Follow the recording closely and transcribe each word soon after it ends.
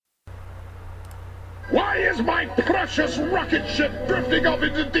Why is my precious rocket ship drifting off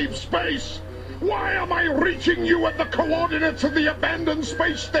into deep space? Why am I reaching you at the coordinates of the abandoned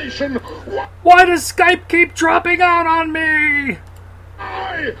space station? Why does Skype keep dropping out on me?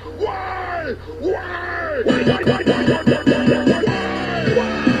 Why?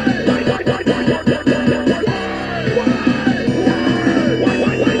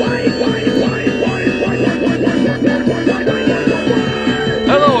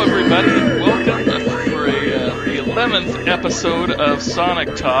 Hello, everybody, and welcome for the 11th episode of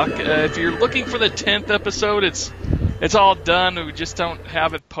Sonic Talk. If you're looking for the 10th episode, it's all done. We just don't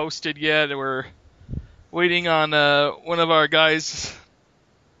have it posted yet. We're waiting on one of our guys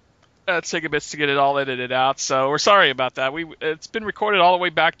at Segabits to get it all edited out. So we're sorry about that. It's been recorded all the way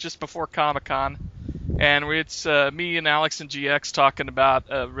back just before Comic-Con, and it's me and Alex and GX talking about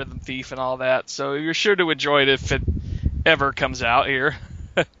Rhythm Thief and all that. So you're sure to enjoy it if it ever comes out here.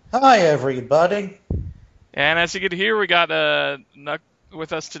 Hi, everybody. And as you can hear, we got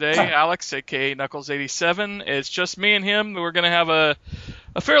with us today, Alex, a.k.a. Knuckles87. It's just me and him. We're going to have a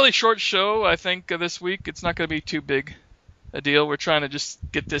fairly short show, I think, this week. It's not going to be too big a deal. We're trying to just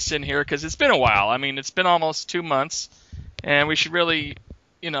get this in here because it's been a while. I mean, it's been almost 2 months, and we should really,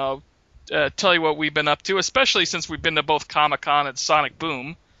 tell you what we've been up to, especially since we've been to both Comic-Con and Sonic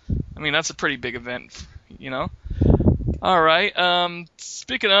Boom. I mean, that's a pretty big event, All right.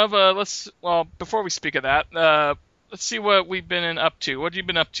 Speaking of, before we speak of that, let's see what we've been up to. What have you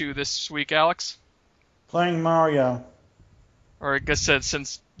been up to this week, Alex? Playing Mario. Or I guess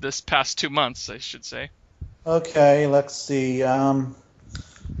since this past 2 months, I should say. Okay, let's see. I've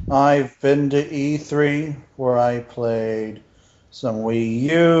been to E3 where I played some Wii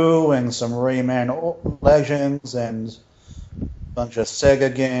U and some Rayman Legends and a bunch of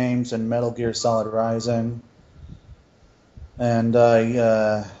Sega games and Metal Gear Solid Rising. And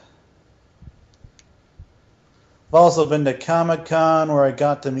I've also been to Comic-Con where I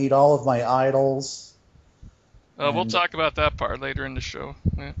got to meet all of my idols. We'll talk about that part later in the show.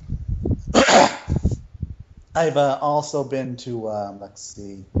 Yeah. I've also been to, let's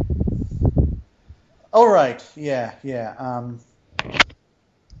see. Oh, right. Yeah.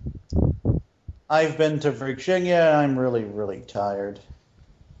 I've been to Virginia, and I'm really, really tired.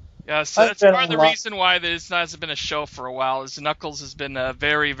 Yeah, so that's part of the reason why there hasn't been a show for a while, is Knuckles has been a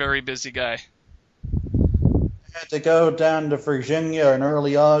very, very busy guy. I had to go down to Virginia in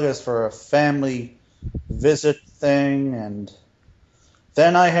early August for a family visit thing, and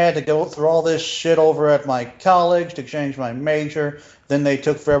then I had to go through all this shit over at my college to change my major. Then they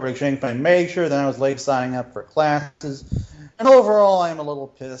took forever to change my major. Then I was late signing up for classes. And overall, I'm a little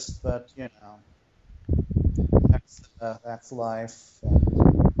pissed, but, that's life.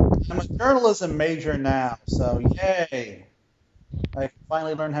 I'm a journalism major now, so yay. I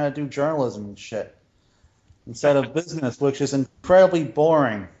finally learned how to do journalism and shit instead of business, which is incredibly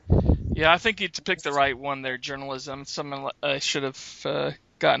boring. Yeah, I think you picked the right one there, journalism. Something I should have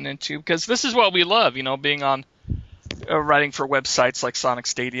gotten into, because this is what we love, being on writing for websites like Sonic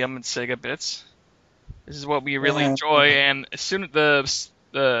Stadium and Sega Bits. This is what we really enjoy, and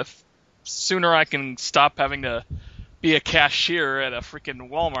the sooner I can stop having to be a cashier at a freaking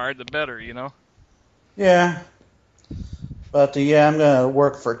Walmart, the better, Yeah. But, I'm going to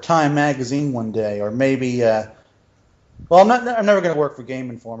work for Time Magazine one day, or maybe, I'm never going to work for Game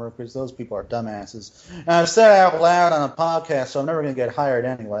Informer, because those people are dumbasses. And I've said it out loud on a podcast, so I'm never going to get hired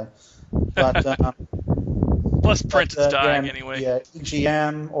anyway. But, plus print is dying anyway. Yeah,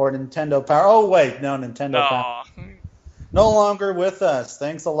 EGM or Nintendo Power. Oh, wait, no, Nintendo Power. No longer with us.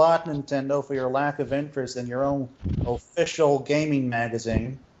 Thanks a lot, Nintendo, for your lack of interest in your own official gaming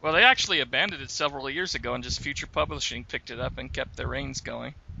magazine. Well, they actually abandoned it several years ago, and just Future Publishing picked it up and kept their reins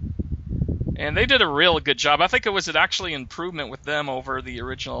going. And they did a real good job. I think it was actually improvement with them over the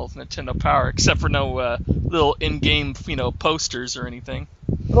original Nintendo Power, except for no little in-game, posters or anything.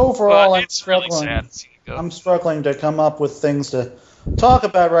 But overall, I'm struggling. Really sad to see it go. I'm struggling to come up with things to talk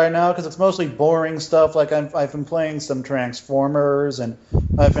about right now because it's mostly boring stuff. Like I've been playing some Transformers, and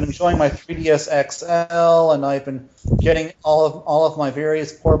I've been enjoying my 3DS XL, and I've been getting all of my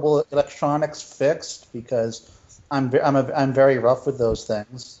various portable electronics fixed because I'm very rough with those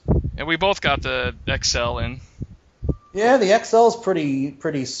things. And we both got the XL in. Yeah, the XL is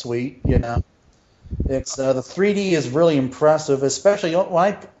pretty sweet. It's the 3D is really impressive, especially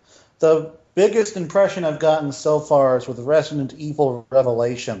when the biggest impression I've gotten so far is with Resident Evil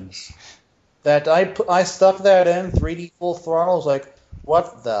Revelations. That I stuck that in 3D full throttle. I was like,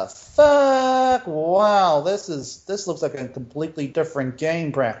 what the fuck? Wow, this looks like a completely different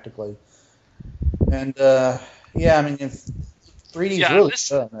game practically. And 3D is Yeah, really this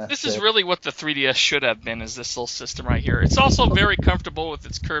good. on that this is stick. really what the 3DS should have been, is this little system right here. It's also very comfortable with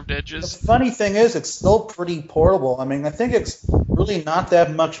its curved The edges. funny thing is, it's still pretty portable. I mean, I think it's really not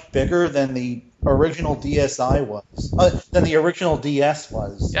that much bigger than the original DSi was, than the original DS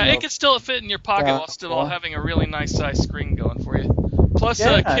was. Yeah, you know. it can still fit in your pocket Yeah, while still well. having a really nice size screen going for you. Plus,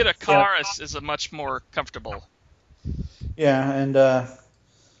 Yeah, Kid yeah. Icarus is a much more comfortable. Yeah, and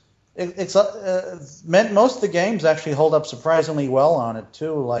most of the games actually hold up surprisingly well on it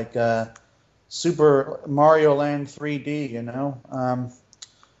too, like Super Mario Land 3D. You know, you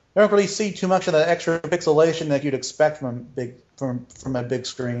don't really see too much of the extra pixelation that you'd expect from a big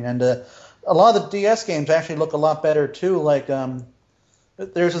screen, and a lot of the DS games actually look a lot better too. Like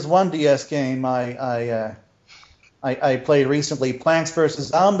there's this one DS game I played recently, Plants vs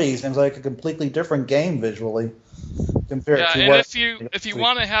Zombies, and it's like a completely different game visually compared Yeah, to and what. if you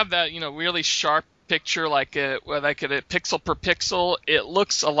want to have that, really sharp picture, like a pixel per pixel, it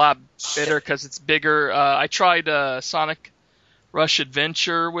looks a lot better because it's bigger. I tried Sonic Rush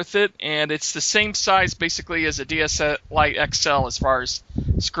Adventure with it, and it's the same size basically as a DS Lite XL as far as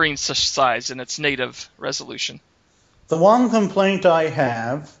screen size and its native resolution. The one complaint I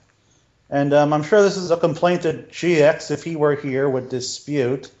have, and I'm sure this is a complaint that GX, if he were here, would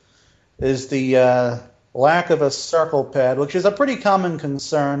dispute, is the lack of a circle pad, which is a pretty common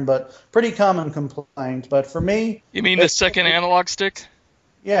concern, but pretty common complaint. But for me, You mean the second analog stick?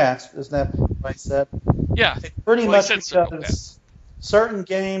 yeah, isn't that what I said? Yeah. It's pretty Well, he much said circle because certain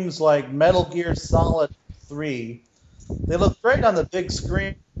games like Metal Gear Solid 3, they look great on the big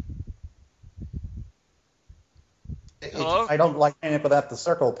screen. Hello? I don't like playing it without the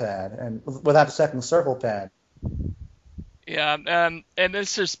circle pad and without the second circle pad. Yeah, and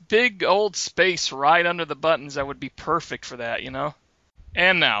there's this big old space right under the buttons that would be perfect for that,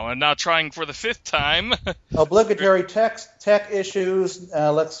 And now trying for the fifth time. Obligatory tech issues.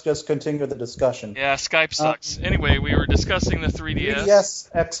 Let's just continue the discussion. Yeah, Skype sucks. Anyway, we were discussing the 3DS. 3DS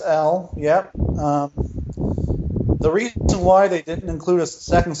XL. Yep. The reason why they didn't include a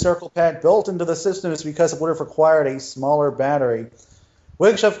second circle pad built into the system is because it would have required a smaller battery,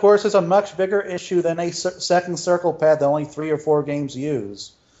 which of course is a much bigger issue than a second circle pad that only 3 or 4 games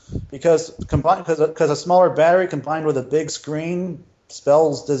use. Because a smaller battery combined with a big screen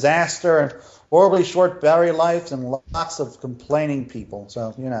spells disaster and horribly short battery life and lots of complaining people.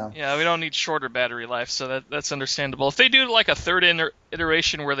 So, Yeah, we don't need shorter battery life, so that's understandable. If they do like a third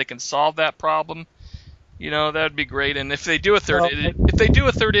iteration where they can solve that problem, that would be great. And if they do a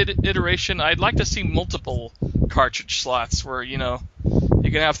third iteration, I'd like to see multiple cartridge slots where you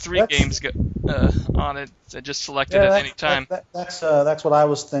can have 3 games on it and just select it at any time. That's what I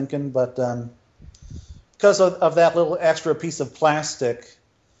was thinking, but because of that little extra piece of plastic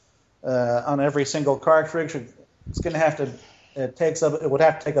on every single cartridge, it's going to have to. It would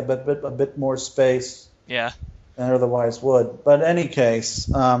have to take a bit more space. Yeah. Than it otherwise would. But in any case,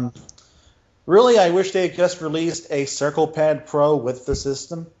 really, I wish they had just released a Circle Pad Pro with the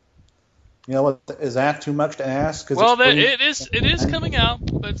system. Is that too much to ask? Well, it is coming out,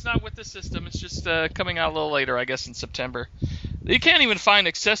 but it's not with the system. It's just coming out a little later, I guess, in September. You can't even find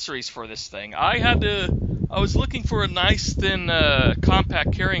accessories for this thing. I was looking for a nice, thin,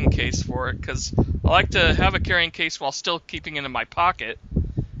 compact carrying case for it because I like to have a carrying case while still keeping it in my pocket.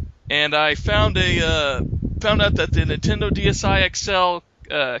 And I found out that the Nintendo DSi XL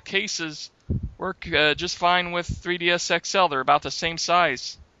cases work just fine with 3DS XL. They're about the same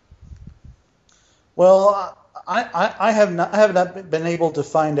size. Well, I have not been able to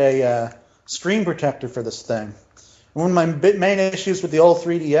find a screen protector for this thing. One of my main issues with the old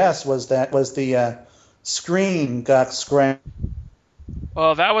 3DS was the screen got scratched.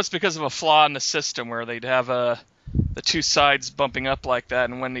 Well, that was because of a flaw in the system where they'd have the 2 sides bumping up like that,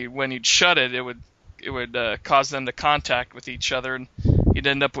 and when you'd shut it, it would cause them to contact with each other, and you'd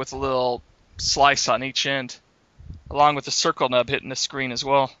end up with a little slice on each end, along with the circle nub hitting the screen as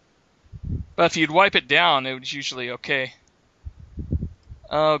well. But if you'd wipe it down, it was usually okay.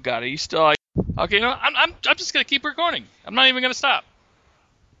 Oh God, are you still? Okay, no, I'm just gonna keep recording. I'm not even gonna stop.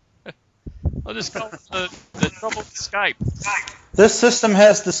 I'll just call it the trouble with Skype. This system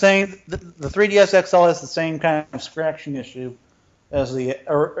has the 3DS XL has the same kind of scratching issue as the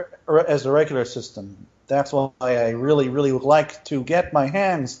regular system. That's why I really, really would like to get my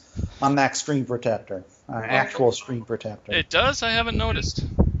hands on that screen protector, actual screen protector. It does? I haven't noticed.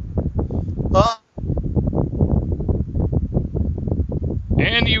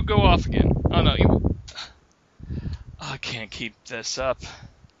 And you go off again. Oh no, I can't keep this up.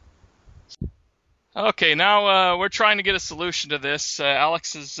 Okay, now we're trying to get a solution to this.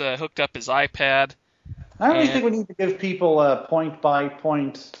 Alex has hooked up his iPad I really think we need to give people a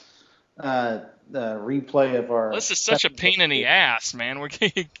point-by-point replay of our... This is such a pain in the ass, man. We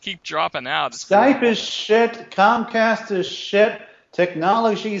keep dropping out. Skype is shit. Comcast is shit.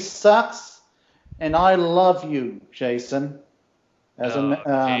 Technology sucks. And I love you, Jason. In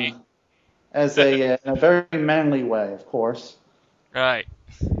a very manly way, of course. Right.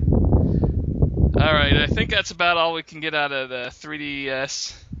 All right. I think that's about all we can get out of the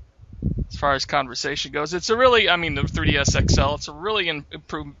 3DS as far as conversation goes. It's the 3DS XL. It's a really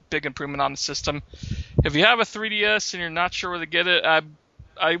big improvement on the system. If you have a 3DS and you're not sure where to get it,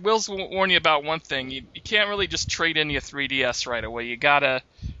 I will warn you about one thing. You can't really just trade in your 3DS right away. You gotta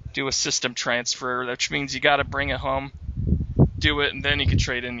do a system transfer, which means you gotta bring it home, do it, and then you can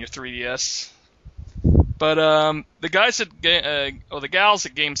trade in your 3DS. But the guys the gals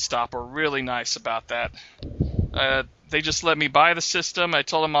at GameStop are really nice about that. They just let me buy the system. I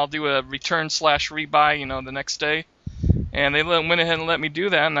told them I'll do a return/rebuy, the next day, and they went ahead and let me do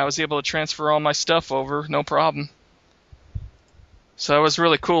that, and I was able to transfer all my stuff over, no problem. So it was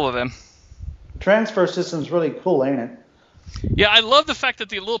really cool of them. Transfer system's really cool, ain't it? Yeah, I love the fact that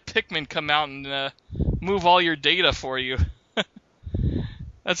the little Pikmin come out and move all your data for you.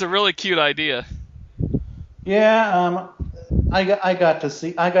 That's a really cute idea. Yeah, I got to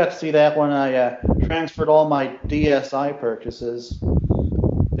see that when I transferred all my DSi purchases.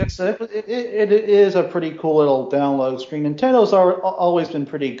 It is a pretty cool little download screen. Nintendo's always been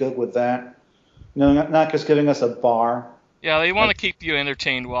pretty good with that. Not just giving us a bar. Yeah, they want to keep you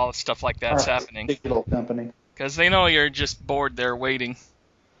entertained while stuff like that's happening. Digital company. Because they know you're just bored there waiting.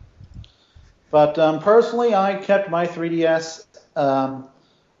 But personally, I kept my 3DS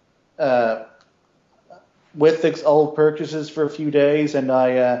with its old purchases for a few days, and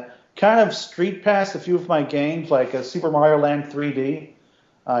I kind of street passed a few of my games, like Super Mario Land 3D.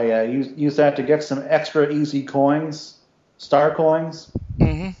 I used that to get some extra easy coins, star coins,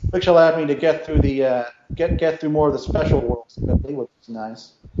 which allowed me to get through the get through more of the special worlds quickly, which is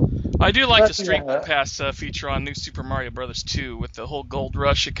nice. I do like the street pass feature on New Super Mario Bros. 2 with the whole gold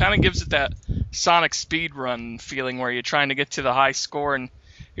rush. It kind of gives it that Sonic speed run feeling where you're trying to get to the high score and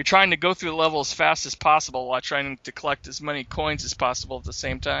you're trying to go through the level as fast as possible while trying to collect as many coins as possible at the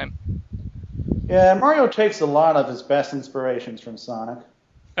same time. Yeah, Mario takes a lot of his best inspirations from Sonic.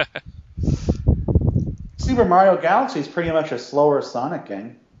 Super Mario Galaxy is pretty much a slower Sonic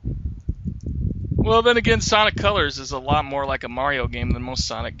game. Well, then again, Sonic Colors is a lot more like a Mario game than most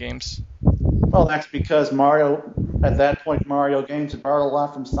Sonic games. Well, that's because Mario games had borrowed a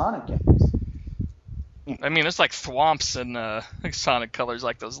lot from Sonic games. I mean, it's like thwomps in Sonic Colors,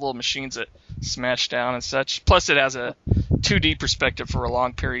 like those little machines that smash down and such. Plus, it has a 2D perspective for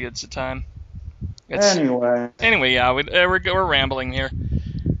long periods of time. Anyway, yeah, we're rambling here.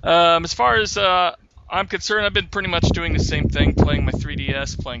 As far as I'm concerned, I've been pretty much doing the same thing, playing my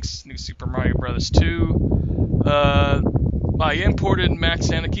 3DS, playing New Super Mario Bros. 2. I imported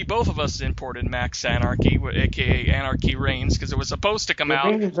Max Anarchy. Both of us imported Max Anarchy, a.k.a. Anarchy Reigns, because it was supposed to come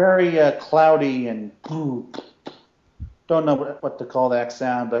out. It's very cloudy and don't know what to call that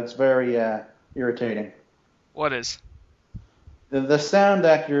sound, but it's very irritating. What is? The sound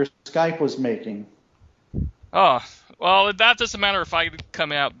that your Skype was making. Oh, well, that doesn't matter if I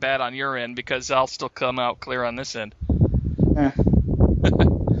come out bad on your end, because I'll still come out clear on this end. Because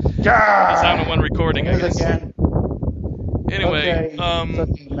I'm the one recording, I guess. Again. Anyway,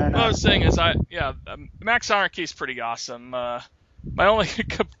 what I was saying is, Max Anarchy is pretty awesome. The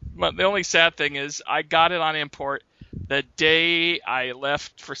only sad thing is I got it on import the day I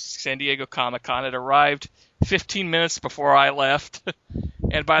left for San Diego Comic-Con. It arrived 15 minutes before I left,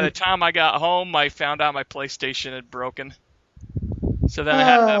 and by the time I got home, I found out my PlayStation had broken. So then I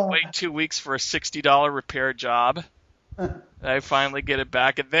had to wait 2 weeks for a $60 repair job. I finally get it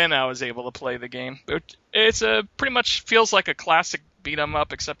back, and then I was able to play the game. It's pretty much feels like a classic beat 'em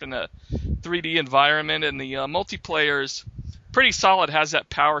up, except in a 3D environment, and the multiplayer is pretty solid. Has that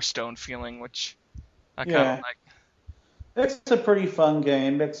Power Stone feeling, which I kind of like. It's a pretty fun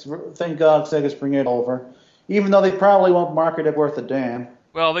game. Thank God Sega's bringing it over, even though they probably won't market it worth a damn.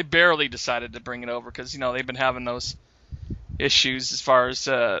 Well, they barely decided to bring it over because they've been having those issues as far as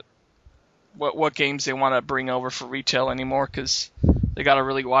what games they want to bring over for retail anymore, because they got to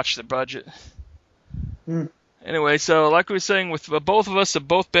really watch the budget. Anyway, so like we were saying, with both of us have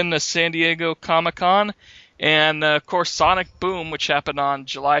both been to San Diego Comic-Con, and of course Sonic Boom, which happened on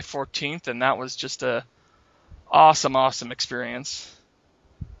July 14th, and that was just a awesome experience.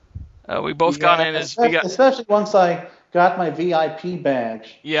 We both got in as especially once I got my VIP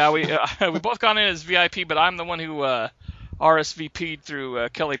badge. Yeah, we both got in as VIP, but I'm the one who RSVP'd through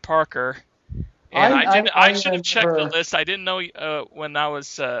Kelly Parker. And I should have checked the remember- list. I didn't know when I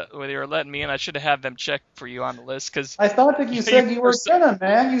was when they were letting me in. I should have had them check for you on the list because I thought that you said you were gonna,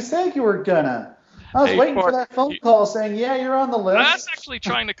 man. You said you were gonna. I was Hey, waiting for Mark, that phone call saying, "Yeah, you're on the list." I was actually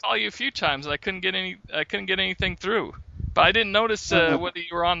trying to call you a few times. I couldn't get anything through. But I didn't notice whether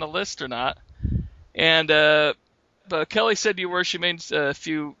you were on the list or not. And but Kelly said you were. She made a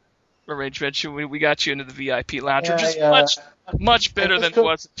few arrangements. We got you into the VIP lounge, which is much better than it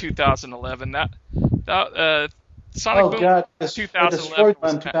was in 2011. Sonic Oh Boom God, it 2011 destroyed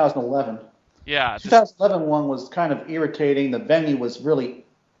was one in 2011. Yeah, 2011 one was kind of irritating. The venue was really.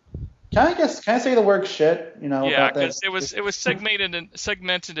 Can I say the word shit? yeah, about that? because it was segmented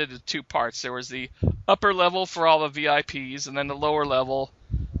into two parts. There was the upper level for all the VIPs, and then the lower level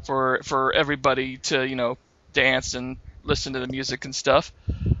for everybody to dance and listen to the music and stuff.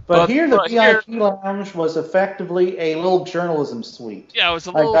 But here the VIP lounge was effectively a little journalism suite. Yeah, it was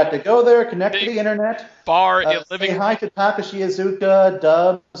a little. I got to go there, connect to the internet, bar, living say hi to Takashi Iizuka,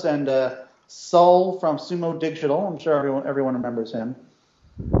 Dubs, and Soul from Sumo Digital. I'm sure everyone remembers him.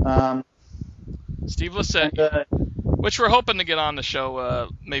 Steve Lissette, which we're hoping to get on the show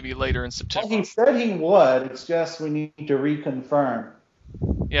maybe later in September. Well, he said he would. It's just we need to reconfirm.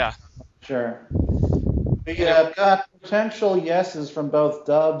 Yeah. Sure. We have got potential yeses from both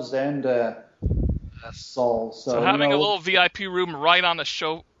Dubs and Soul. So having a little VIP room right on the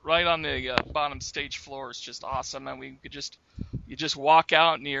show, right on the bottom stage floor is just awesome, and you just walk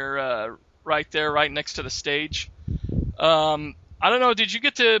out and you're right there, right next to the stage. I don't know. Did you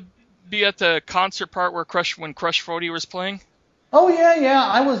get to be at the concert part when Crush 40 was playing? Oh yeah.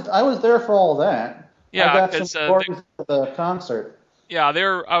 I was there for all that. Yeah, I got some recordings of the concert. Yeah,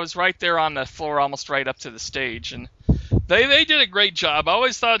 I was right there on the floor, almost right up to the stage, and they did a great job. I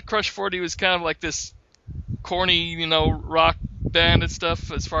always thought Crush 40 was kind of like this corny, rock band and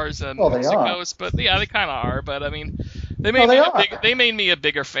stuff as far as music goes. But yeah, they kind of are. But I mean, they made me a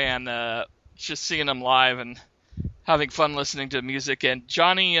bigger fan just seeing them live and having fun listening to music. And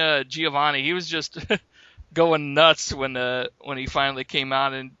Johnny Giovanni, he was just going nuts when he finally came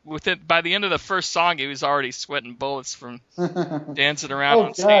out, and by the end of the first song, he was already sweating bullets from dancing around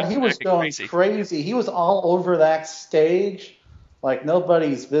on stage. Oh God, he was going crazy. He was all over that stage like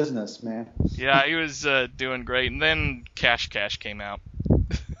nobody's business, man. Yeah, he was doing great, and then Cash came out.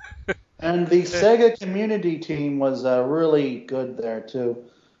 And the Sega community team was really good there too.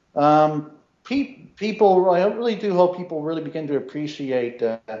 People, I really do hope people really begin to appreciate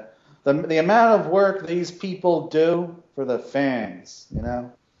the amount of work these people do for the fans,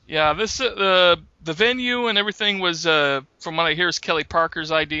 Yeah, this the venue and everything was, from what I hear, is Kelly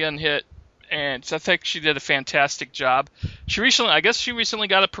Parker's idea and hit, and so I think she did a fantastic job. She recently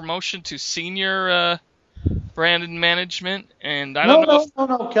got a promotion to senior brand management, and I don't know.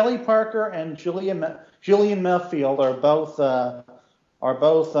 No. Kelly Parker and Julian Melfield are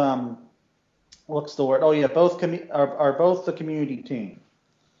both what's the word? Oh yeah, are both the community team.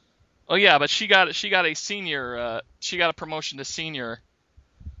 Oh yeah, but she got a senior. She got a promotion to senior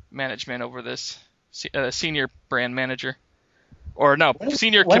management over this. Senior brand manager, or no,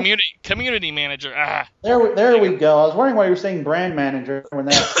 senior community manager. There we go. I was wondering why you were saying brand manager when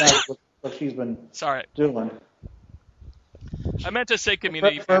that's not what she's been doing. I meant to say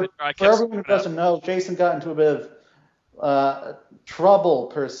community manager. For everyone who doesn't know, Jason got into a bit of trouble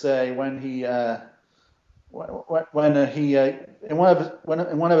per se when he. When in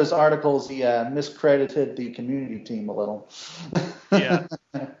one of his articles he miscredited the community team a little. Yeah.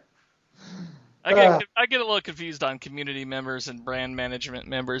 I get a little confused on community members and brand management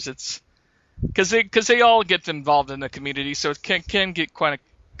members. It's because they all get involved in the community, so it can get kind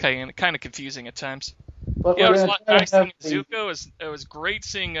of confusing at times. But yeah, it was nice seeing Zuko. It was great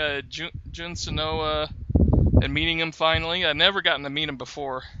seeing Jun Sanoa and meeting him finally. I'd never gotten to meet him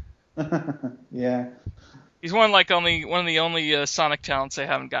before. Yeah. He's one of the only Sonic talents I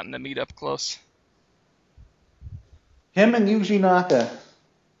haven't gotten to meet up close. Him and Yuji Naka.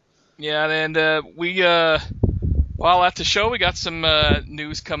 Yeah, and while at the show, we got some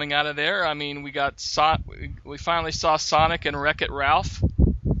news coming out of there. I mean, we finally saw Sonic and Wreck-It Ralph.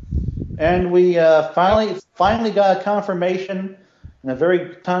 And we finally got a confirmation in a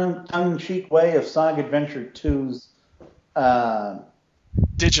very tongue-in-cheek way of Sonic Adventure 2's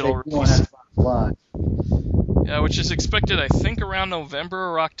digital release. Live. Yeah, which is expected, I think, around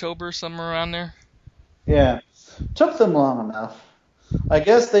November or October, somewhere around there. Yeah. Took them long enough. I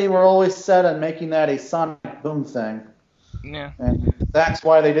guess they were always set on making that a Sonic Boom thing. Yeah. And that's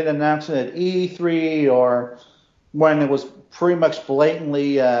why they didn't announce it at E3 or when it was pretty much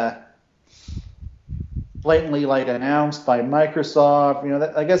blatantly like announced by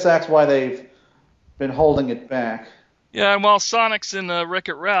Microsoft. I guess that's why they've been holding it back. Yeah, and while Sonic's in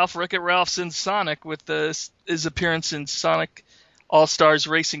Wreck-It Ralph's in Sonic with his appearance in Sonic All-Stars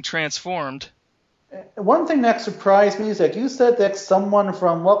Racing Transformed. One thing that surprised me is that you said that someone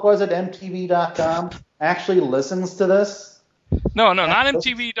from, what was it, MTV.com actually listens to this? No, not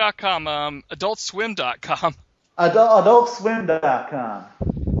MTV.com, AdultSwim.com. AdultSwim.com.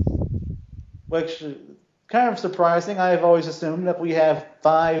 Which is kind of surprising. I've always assumed that we have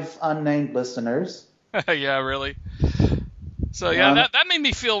 5 unnamed listeners. Yeah, really. So yeah, that made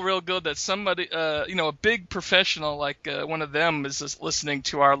me feel real good that somebody, a big professional like one of them is just listening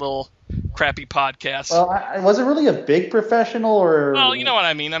to our little crappy podcast. Well, was it really a big professional, or? Well, you know what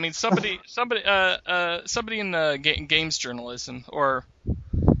I mean. I mean somebody in games journalism or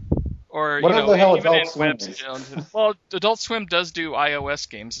what the hell even Adult in Swim web. is? Well, Adult Swim does do iOS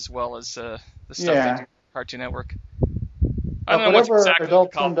games as well as the stuff they do Cartoon Network. I don't know what's exactly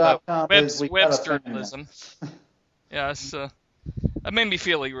called, web journalism. Yeah, that made me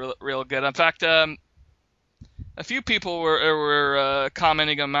feel real good. In fact, a few people were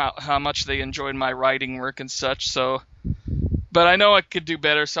commenting about how much they enjoyed my writing work and such. So, but I know I could do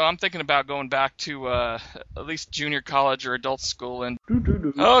better. So I'm thinking about going back to at least junior college or adult school. And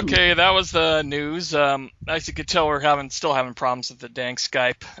okay, that was the news. As you could tell, we're still having problems with the dang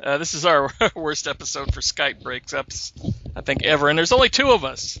Skype. This is our worst episode for Skype breaks-ups, I think, ever. And there's only 2 of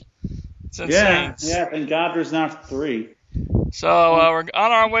us. It's insane. Yeah, thank God there's not 3. So we're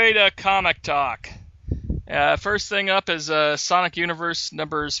on our way to Comic Talk. First thing up is Sonic Universe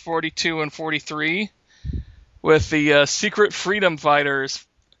numbers 42 and 43 with the Secret Freedom Fighters.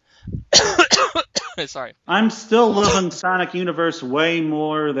 Sorry. I'm still loving Sonic Universe way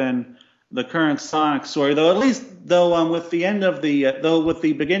more than the current Sonic story, though. At least with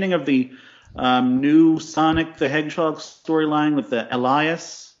the beginning of the new Sonic the Hedgehog storyline with the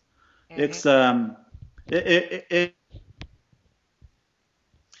Elias. It's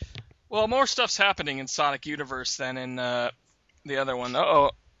well, more stuff's happening in Sonic Universe than in the other one.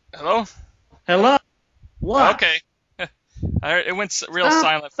 Uh-oh. Hello? What? Okay. It went real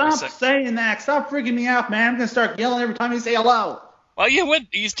silent for a second. Stop saying that. Stop freaking me out, man. I'm going to start yelling every time you say hello. Well,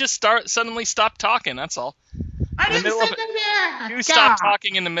 you just suddenly stop talking, that's all. I didn't say that. You stop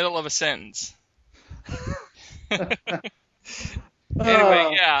talking in the middle of a sentence.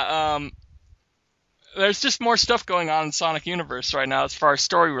 Anyway, there's just more stuff going on in Sonic Universe right now as far as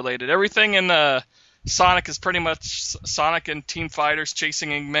story related. Everything in Sonic is pretty much Sonic and Team Fighters chasing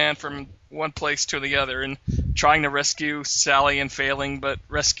Eggman from one place to the other and trying to rescue Sally and failing, but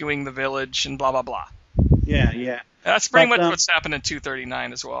rescuing the village and blah blah blah. Yeah. That's pretty much what's happened in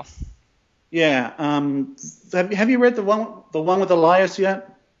 239 as well. Yeah. Have you read the one with Elias yet?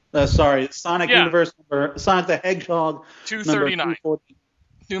 Sorry, Sonic Universe number Sonic the Hedgehog 239.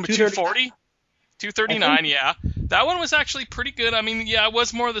 Number 240? 239, yeah. That one was actually pretty good. I mean, yeah, it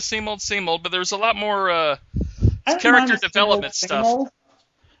was more of the same old, but there was a lot more character development stuff.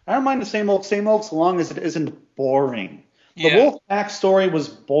 I don't mind the same old so long as it isn't boring. The Wolf backstory was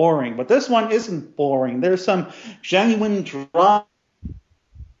boring, but this one isn't boring. There's some genuine drama.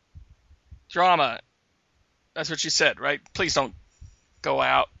 That's what you said, right? Please don't go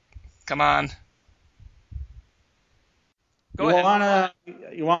out. Come on. Go ahead.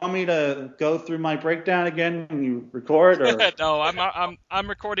 You want me to go through my breakdown again when you record? Or? No, I'm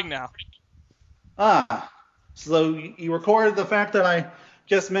recording now. So you recorded the fact that I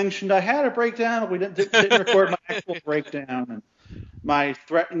just mentioned I had a breakdown, but we didn't record my actual breakdown and my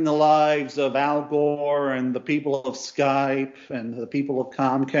threatening the lives of Al Gore and the people of Skype and the people of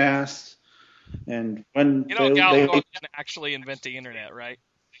Comcast. And when Al Gore didn't actually invent the internet, right?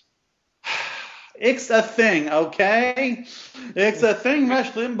 It's a thing, okay? It's a thing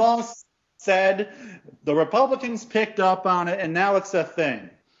Rush Limbaugh said. The Republicans picked up on it, and now it's a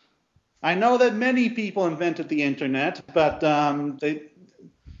thing. I know that many people invented the internet, but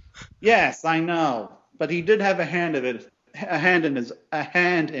yes, I know. But he did have a hand in it,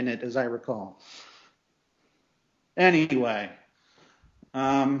 as I recall. Anyway,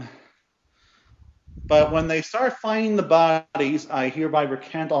 but when they start finding the bodies, I hereby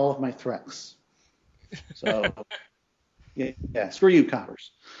recant all of my threats. So, yeah, screw you,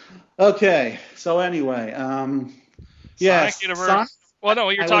 coppers. Okay, so anyway, yes. Sonic Universe. Well, no,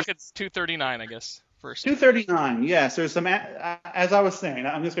 you're talking 239, I guess, first. 239, yes. There's some, as I was saying,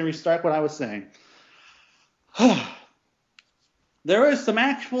 I'm just going to restart what I was saying. There is some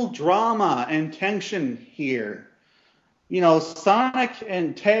actual drama and tension here. You know, Sonic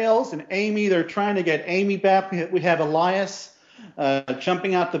and Tails and Amy, they're trying to get Amy back. We have Elias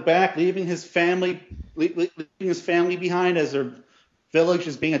jumping out the back, leaving his family behind as they're village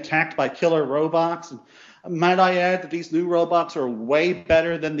is being attacked by killer robots. And might I add that these new robots are way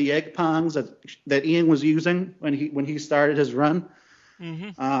better than the egg pongs that Ian was using when he started his run.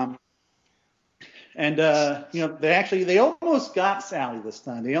 Mm-hmm. They almost got Sally this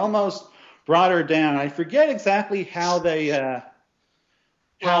time. They almost brought her down. I forget exactly how they.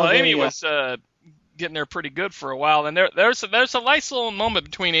 Amy was getting there pretty good for a while, and there's a nice little moment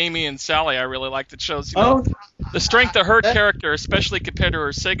between Amy and Sally I really like that shows the strength of her character, especially compared to her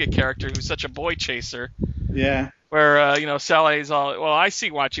Sega character, who's such a boy chaser. Yeah. Where Sally's all, well, I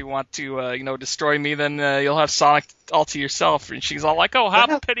see what you want to destroy me, then you'll have Sonic all to yourself, and she's all like, oh,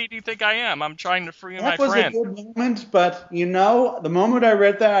 how petty do you think I am? I'm trying to free my friend. That was a good moment, but the moment I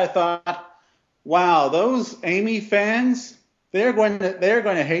read that, I thought, wow, those Amy fans. They're going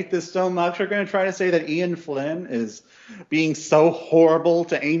to hate this so much. They're going to try to say that Ian Flynn is being so horrible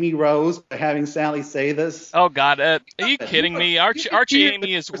to Amy Rose by having Sally say this. Oh God, are you kidding me? Archie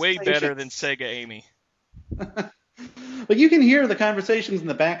Amy is way better than Sega Amy. But you can hear the conversations in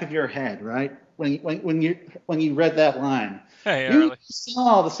the back of your head, right? When you read that line, you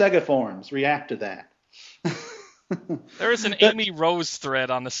saw the Sega forums react to that. There is an Amy Rose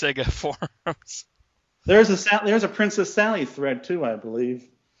thread on the Sega forums. There's a Princess Sally thread too, I believe.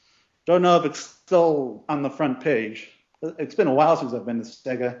 Don't know if it's still on the front page. It's been a while since I've been to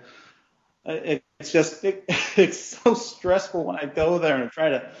Sega. It's so stressful when I go there and try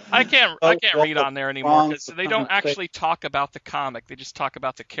to. I can't read on there anymore because they don't actually talk about the comic. They just talk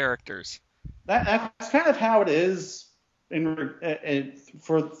about the characters. That's kind of how it is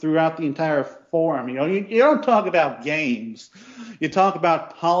throughout the entire forum. You don't talk about games. You talk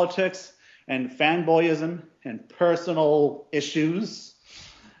about politics and fanboyism and personal issues.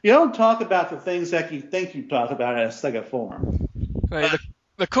 You don't talk about the things that you think you talk about at a Sega forum. Right,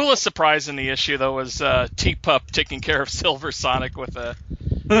 the coolest surprise in the issue, though, was T-Pup taking care of Silver Sonic with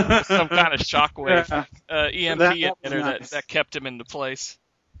some kind of shockwave EMP that kept him into place.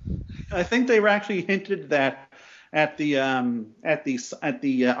 I think they were actually hinted that at the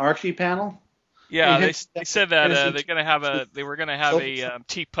Archie panel. Yeah, they said that they were gonna have a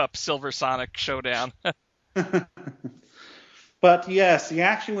T-Pup Silver Sonic showdown. But yes, the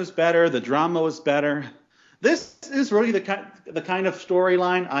action was better, the drama was better. This is really the kind of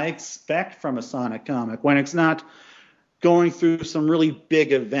storyline I expect from a Sonic comic when it's not going through some really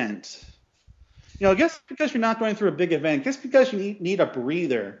big event. Just because you're not going through a big event, just because you need a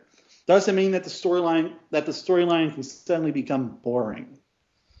breather, doesn't mean that the storyline can suddenly become boring.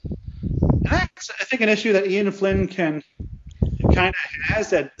 And that's, I think, an issue that Ian Flynn kind of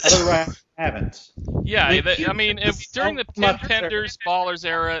has that other writers haven't. Yeah, during the Tim Penders Ballers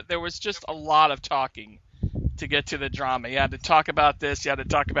era, there was just a lot of talking to get to the drama. You had to talk about this. You had to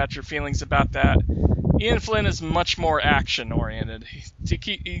talk about your feelings about that. Ian Flynn is much more action-oriented. He's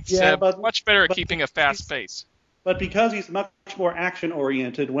much better at keeping a fast pace. But because he's much more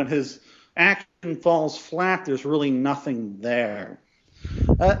action-oriented, when his action falls flat, there's really nothing there.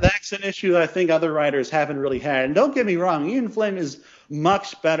 That's an issue that I think other writers haven't really had. And don't get me wrong, Ian Flynn is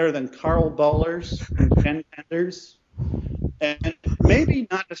much better than Carl Bollers and Ken Penders. And maybe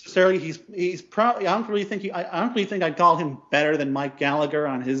not necessarily. He's probably. I don't really think I'd call him better than Mike Gallagher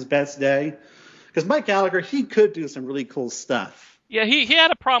on his best day, because Mike Gallagher, he could do some really cool stuff. Yeah, he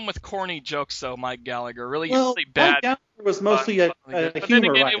had a problem with corny jokes though. Mike Gallagher really bad. Mike Gallagher was mostly a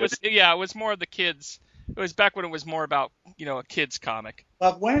humor writer. It was more of the kids. It was back when it was more about a kids comic.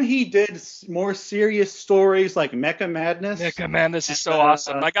 But when he did more serious stories like Mecha Madness. Mecha Madness is so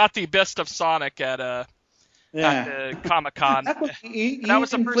awesome. I got the Best of Sonic at Comic-Con. That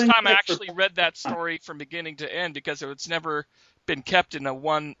was the first time I actually read that story from beginning to end, because it's never been kept into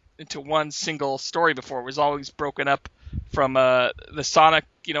one single story before. It was always broken up from the Sonic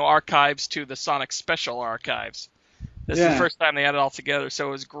archives to the Sonic Special archives. This is the first time they had it all together, so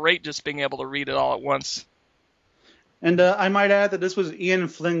it was great just being able to read it all at once. And I might add that this was Ian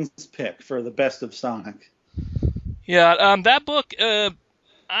Flynn's pick for the Best of Sonic. Yeah, that book, I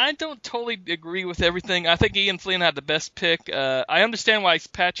don't totally agree with everything. I think Ian Flynn had the best pick. I understand why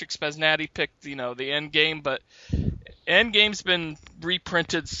Patrick Spasnati picked, the Endgame, but Endgame's been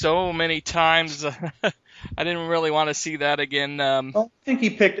reprinted so many times. I didn't really want to see that again. I think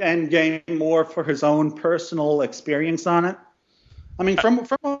he picked Endgame more for his own personal experience on it. I mean, from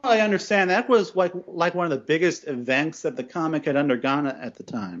what I understand, that was like one of the biggest events that the comic had undergone at the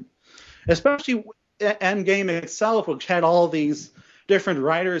time, especially Endgame itself, which had all these different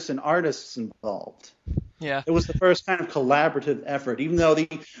writers and artists involved. Yeah, it was the first kind of collaborative effort, even though the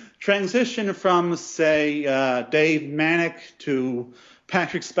transition from, say, Dave Manek to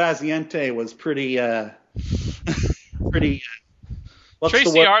Patrick Spaziante was pretty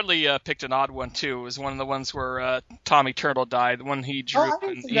Tracy Yardley picked an odd one too. It was one of the ones where Tommy Turtle died. The one he drew. I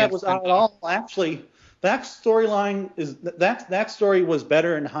didn't think that was odd at all. Actually, that storyline that story was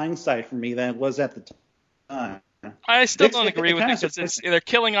better in hindsight for me than it was at the time. I still don't agree with it because they're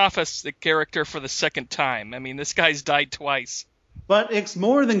killing off the character for the second time. I mean, this guy's died twice. But it's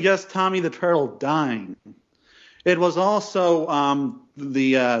more than just Tommy the Turtle dying. It was also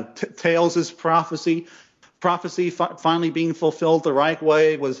Tails' prophecy finally being fulfilled the right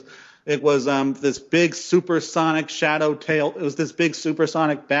way. It was this big supersonic shadow tail. It was this big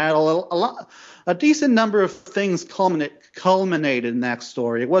supersonic battle. A decent number of things culminated in that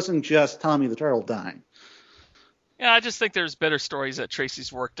story. It wasn't just Tommy the Turtle dying. Yeah, I just think there's better stories that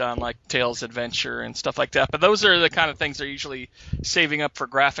Tracy's worked on, like Tails' Adventure and stuff like that. But those are the kind of things they're usually saving up for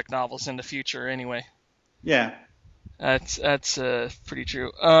graphic novels in the future anyway. Yeah. That's pretty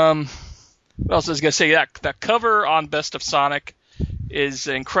true. What else was I going to say? Yeah, that cover on Best of Sonic is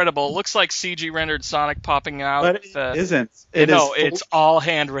incredible. It looks like CG rendered Sonic popping out. But it isn't. It's all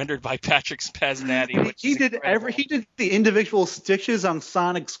hand rendered by Patrick Spaznati. He did the individual stitches on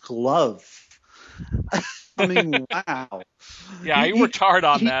Sonic's glove. I mean, wow. Yeah, he worked hard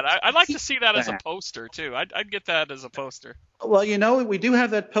on that. I'd like to see that as a poster, too. I'd get that as a poster. Well, we do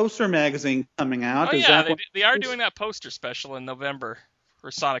have that poster magazine coming out. Oh, yeah, they are doing that poster special in November for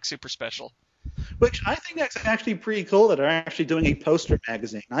Sonic Super Special. Which I think that's actually pretty cool that they're actually doing a poster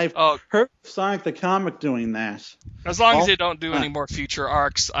magazine. I've heard of Sonic the Comic doing that. As long as they don't do any more future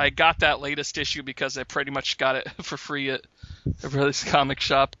arcs. I got that latest issue because I pretty much got it for free at the Brothers Comic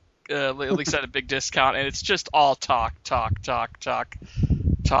Shop. At least at a big discount, and it's just all talk. The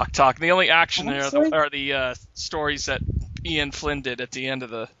only action there are the stories that Ian Flynn did at the end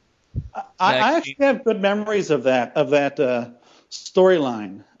of the. I actually have good memories of that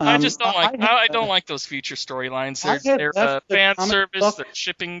storyline. I just don't I don't like those future storylines. They're fan service, they're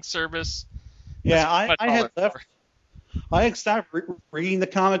shipping service. Yeah, I had stopped reading the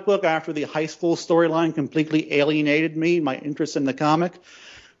comic book after the high school storyline completely alienated me, my interest in the comic.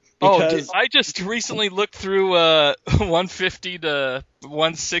 I just recently looked through 150 to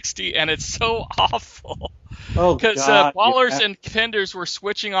 160, and it's so awful. Because Ballers and Penders were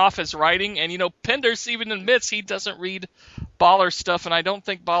switching off his writing, and Penders even admits he doesn't read Ballers stuff, and I don't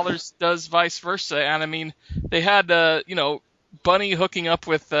think Ballers does vice versa. And I mean, they had Bunny hooking up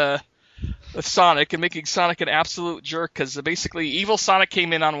with Sonic and making Sonic an absolute jerk, because basically Evil Sonic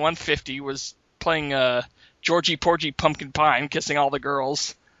came in on 150, was playing Georgie Porgy Pumpkin Pie, kissing all the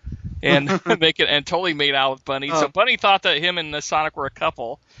girls. And totally made out with Bunny. So Bunny thought that him and Sonic were a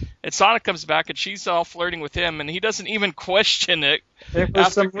couple. And Sonic comes back and she's all flirting with him, and he doesn't even question it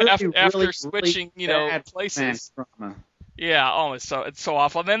after switching, places. Yeah, it's so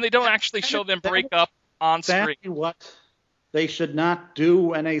awful. And then they don't actually show them break up on screen. Exactly what they should not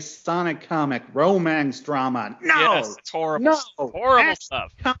do in a Sonic comic romance drama. No, yes, it's horrible. No, horrible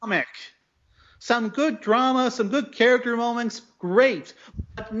stuff. Comic. Some good drama, some good character moments, great.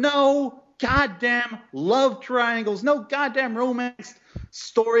 But no goddamn love triangles, no goddamn romance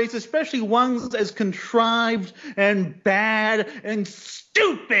stories, especially ones as contrived and bad and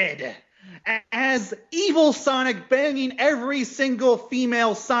stupid as Evil Sonic banging every single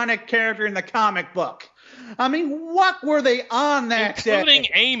female Sonic character in the comic book. I mean, what were they on that day? Including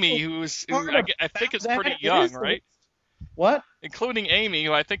Amy, who I think is pretty young, right? What? Including Amy,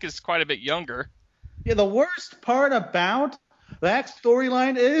 who I think is quite a bit younger. Yeah, the worst part about that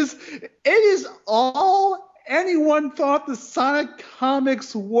storyline is it is all anyone thought the Sonic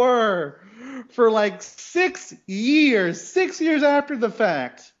comics were for like 6 years. 6 years after the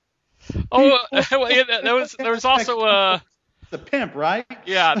fact. Oh, there was also the pimp, right?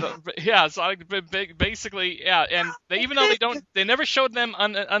 Yeah, Sonic basically, yeah, and even though they never showed them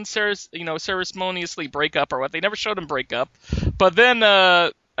ceremoniously break up or what, they never showed them break up, but then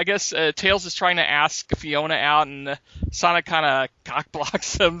I guess Tails is trying to ask Fiona out, and Sonic kind of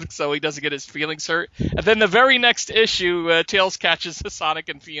cock-blocks him so he doesn't get his feelings hurt, and then the very next issue, Tails catches Sonic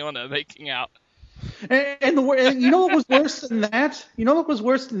and Fiona making out. And you know what was worse than that? You know what was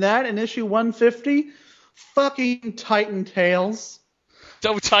worse than that in issue 150? Fucking Titan Tails.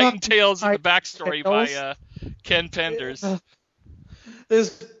 So Titan Tails in the backstory by Ken Penders.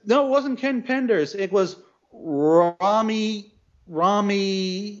 No, it wasn't Ken Penders. It was Rami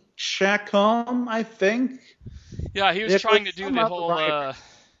Chacon, I think. Yeah, he was trying to do the whole.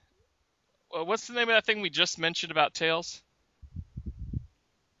 What's the name of that thing we just mentioned about Tails?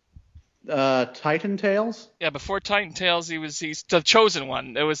 Titan Tails? Yeah, before Titan Tails, he's the Chosen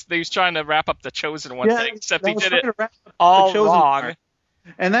One. They was trying to wrap up the Chosen One thing, except he did it all wrong.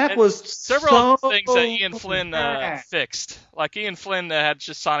 And that And was several so things that Ian Flynn bad. fixed. Like Ian Flynn had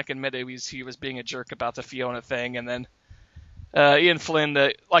just Sonic admitted he was being a jerk about the Fiona thing, and then Ian Flynn,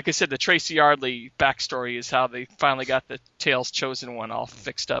 like I said, the Tracy Yardley backstory is how they finally got the Tails Chosen one all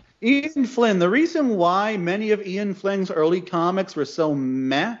fixed up. Ian Flynn, the reason why many of Ian Flynn's early comics were so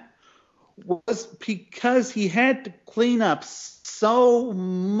meh was because he had to clean up so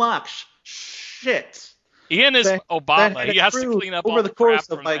much shit. Ian is that Obama. had He has to accrued clean up over all the the crap course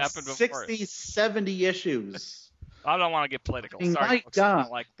of from like happened before. 60, 70 issues. I don't want to get political. I mean, Sorry, my folks. I God.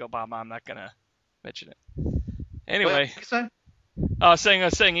 don't like Obama. I'm not gonna mention it. Anyway, What you say? I was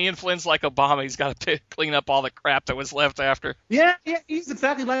saying Ian Flynn's like Obama. He's got to clean up all the crap that was left after. Yeah, he's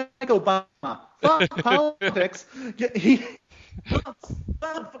exactly like Obama. Fuck politics.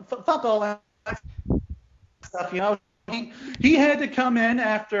 Fuck all that stuff, you know. He had to come in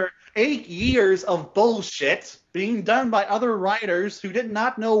after 8 years of bullshit being done by other writers who did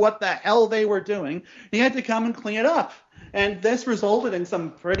not know what the hell they were doing. He had to come and clean it up. And this resulted in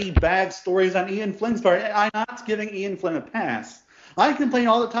some pretty bad stories on Ian Flynn's part. I'm not giving Ian Flynn a pass. I complain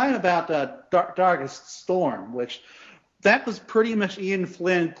all the time about Darkest Storm, which that was pretty much Ian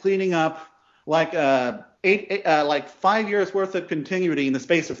Flynn cleaning up like 5 years worth of continuity in the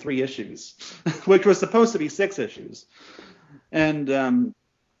space of 3 issues, which was supposed to be 6 issues. And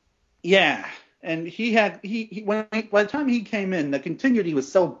yeah, and by the time he came in, the continuity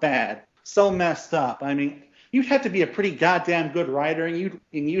was so bad, so messed up. I mean, you'd have to be a pretty goddamn good writer, and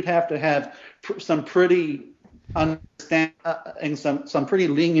you'd have to have some pretty and some pretty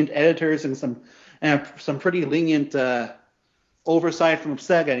lenient editors and some pretty lenient oversight from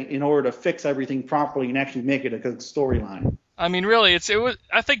Sega in order to fix everything properly and actually make it a good storyline. I mean, really, it was.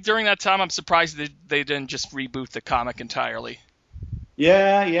 I think during that time, I'm surprised they didn't just reboot the comic entirely.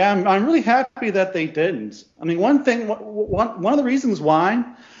 Yeah, I'm really happy that they didn't. I mean, one of the reasons why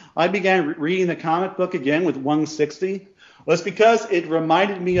I began reading the comic book again with 160 was because it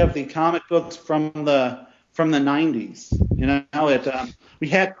reminded me of the comic books from the 90s. You know, we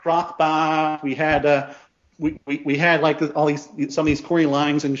had Crocbot, we had we had like some of these Corey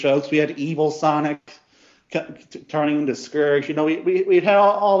Lines and jokes. We had Evil Sonic turning into Scourge. You know, we had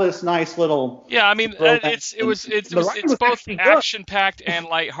all this nice little. Yeah, I mean, it's both action packed and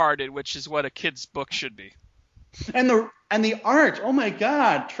lighthearted, which is what a kid's book should be. And the art, oh my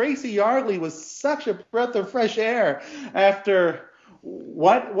God, Tracy Yardley was such a breath of fresh air after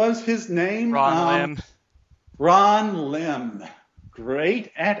what was his name? Ron Lim. Ron Lim.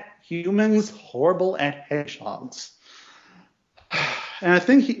 Great at humans, horrible at hedgehogs. And I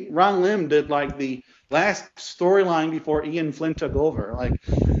think Ron Lim did like the last storyline before Ian Flynn took over. Like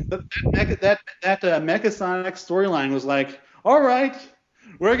that Megasonic storyline was like, all right,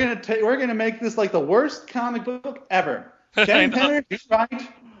 we're gonna make this like the worst comic book ever. Ken Penner, you right.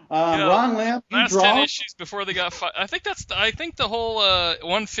 Ron Lim, you last draw. 10 issues before they got fired. I think the whole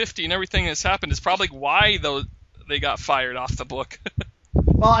 150 and everything that's happened is probably why they got fired off the book.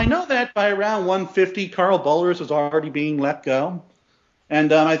 Well, I know that by around 150, Carl Bowlers was already being let go.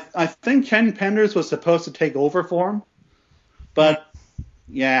 And I think Ken Penders was supposed to take over for him. But,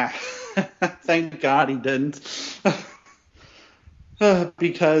 yeah, thank God he didn't.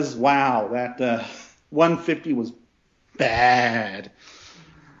 Because, wow, that 150 was bad.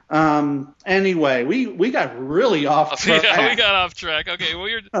 Anyway, we got really off track. Yeah, we got off track. Okay, well,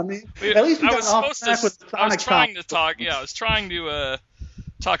 at least we got off track with Sonic. I was trying to talk. Yeah, I was trying to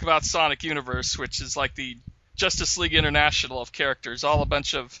talk about Sonic Universe, which is like the Justice League International of characters, all a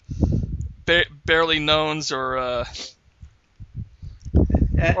bunch of barely knowns or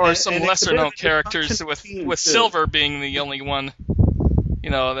some lesser known characters, with Silver being the only one,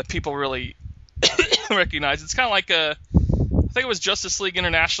 that people really recognize. It's kind of like I think it was Justice League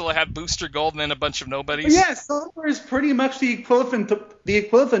International that had Booster Gold and then a bunch of nobodies. Yeah, Silver is pretty much the equivalent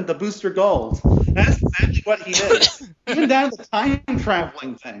to Booster Gold. That's exactly what he is. Even down to the time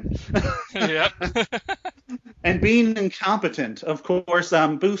traveling thing. Yep. And being incompetent. Of course,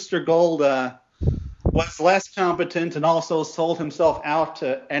 Booster Gold was less competent and also sold himself out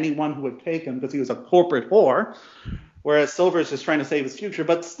to anyone who would take him because he was a corporate whore. Whereas Silver is just trying to save his future.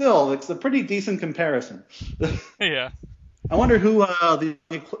 But still, it's a pretty decent comparison. Yeah. I wonder who the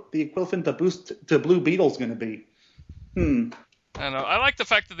equivalent to Blue Beetle's going to be. I don't know. I like the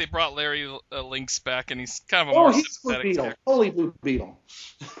fact that they brought Larry Lynx back, and he's kind of a more he's sympathetic Blue Beetle. character. Holy Blue Beetle.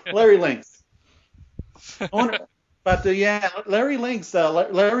 Larry Lynx. But Larry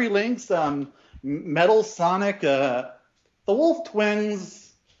Lynx, Metal Sonic, the Wolf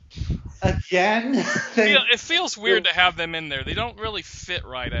Twins, again. It feels weird to have them in there. They don't really fit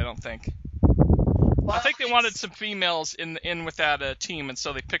right, I don't think. I think they wanted some females in with that team, and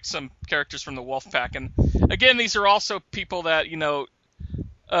so they picked some characters from the Wolfpack. And again, these are also people that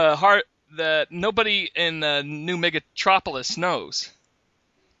that nobody in New Megatropolis knows.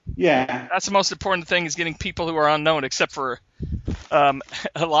 Yeah. That's the most important thing, is getting people who are unknown, except for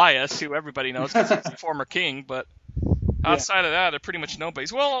Elias, who everybody knows because he's a former king. But outside of that, they're pretty much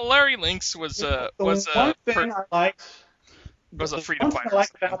nobodies. Well, Larry Lynx was a freedom fighter. What I like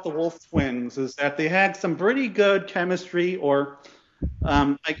about the Wolf Twins is that they had some pretty good chemistry,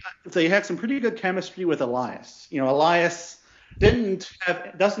 they had some pretty good chemistry with Elias. Elias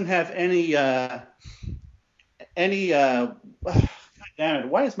doesn't have any God damn it,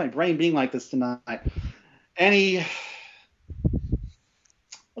 why is my brain being like this tonight?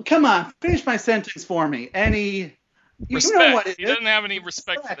 Come on, finish my sentence for me. Respect. You know what it he is. doesn't have any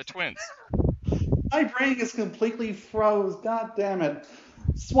respect for the twins. My brain is completely froze. God damn it.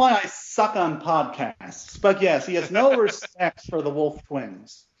 That's why I suck on podcasts. But yes, he has no respect for the Wolf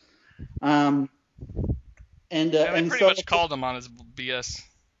Twins. They pretty much called him on his BS.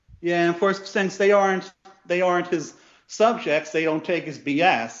 Yeah, and of course, since they aren't his subjects, they don't take his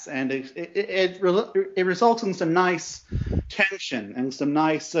BS, and it results in some nice tension and some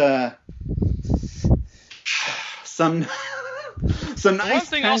nice some nice. One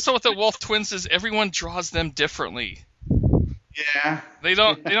thing also with the Wolf Twins is everyone draws them differently. Yeah. They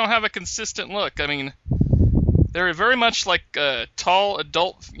don't have a consistent look. I mean, they're very much like tall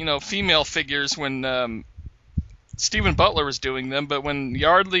adult, female figures when Stephen Butler was doing them, but when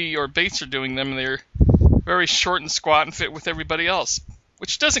Yardley or Bates are doing them, they're very short and squat and fit with everybody else,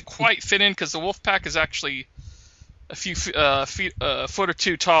 which doesn't quite fit in because the Wolfpack is actually a few a foot or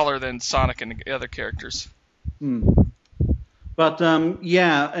two taller than Sonic and the other characters. But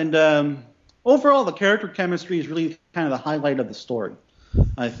overall, the character chemistry is really kind of the highlight of the story,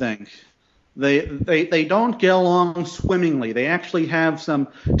 I think. They don't get along swimmingly. They actually have some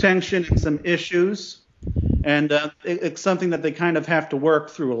tension and some issues, and it's something that they kind of have to work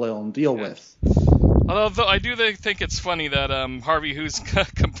through a little and deal with. Although I do think it's funny that Harvey Who's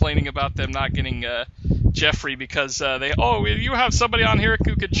complaining about them not getting Jeffrey because you have somebody on here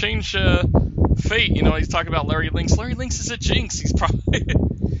who could change fate. He's talking about Larry Lynx. Larry Lynx is a jinx. He's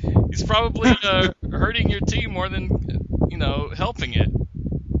probably hurting your team more than helping it.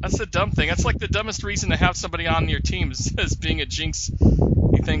 That's the dumb thing. That's like the dumbest reason to have somebody on your team as being a jinx.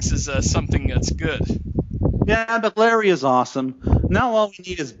 He thinks is something that's good. Yeah, but Larry is awesome. Now all we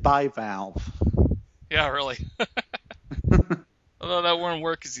need is bivalve. Yeah, really. Although that wouldn't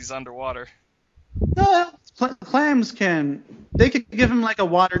work because he's underwater. No, clams can. They could give him like a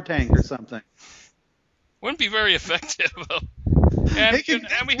water tank or something. Wouldn't be very effective, though. And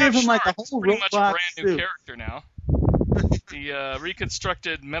we have him like a Shark, whole pretty much a brand suit. new character now. The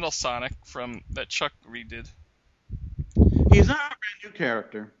reconstructed Metal Sonic that Chuck redid. He's not a brand new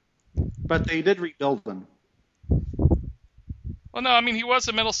character, but they did rebuild him. Well, no, I mean he was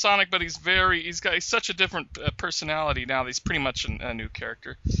a Metal Sonic, but he's such a different personality now. That he's pretty much a new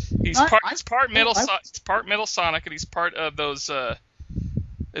character. He's part Metal Sonic, and he's part of those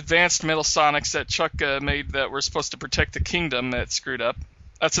advanced Metal Sonics that Chuck made that were supposed to protect the kingdom that screwed up.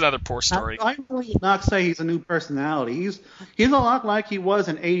 That's another poor story. I would not say he's a new personality. He's a lot like he was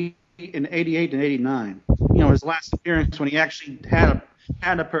in 88 and 89. His last appearance when he actually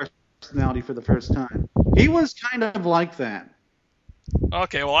had a personality for the first time. He was kind of like that.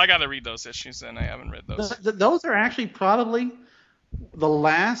 Okay, well, I got to read those issues, then. I haven't read those. Those are actually probably the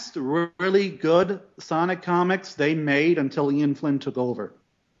last really good Sonic comics they made until Ian Flynn took over.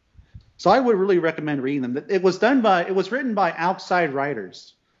 So I would really recommend reading them. It was written by outside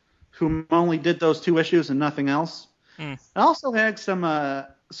writers who only did those 2 issues and nothing else. It also had some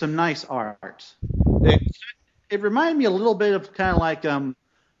nice art. It reminded me a little bit of kind of like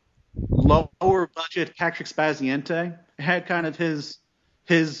lower budget Patrick Spaziente. It had kind of his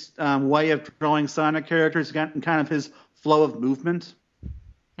way of drawing Sonic characters and kind of his flow of movement.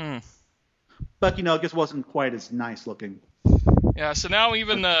 But it just wasn't quite as nice looking. Yeah, so now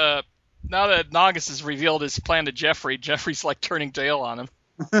even now that Nagas has revealed his plan to Jeffrey, Jeffrey's like turning tail on him.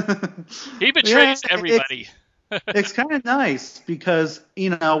 He betrays everybody. It's kind of nice because,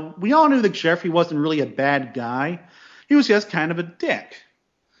 we all knew that Jeffrey wasn't really a bad guy. He was just kind of a dick.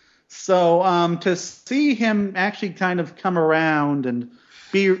 So to see him actually kind of come around and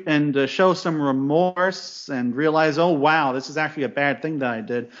show some remorse and realize, oh, wow, this is actually a bad thing that I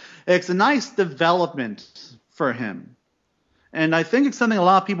did, it's a nice development for him. And I think it's something a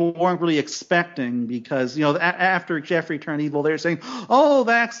lot of people weren't really expecting because, after Jeffrey turned evil, they're saying, oh,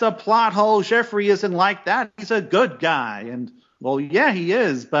 that's the plot hole. Jeffrey isn't like that. He's a good guy. And, well, yeah, he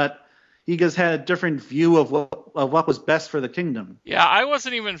is. But he just had a different view of what was best for the kingdom. Yeah, I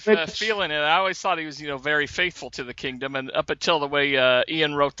wasn't even feeling it. I always thought he was, very faithful to the kingdom, and up until the way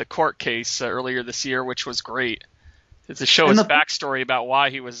Ian wrote the court case earlier this year, which was great. To show his backstory about why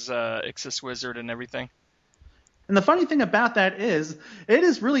he was Ixis Wizard and everything. And the funny thing about that is, it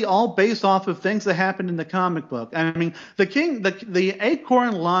is really all based off of things that happened in the comic book. I mean, the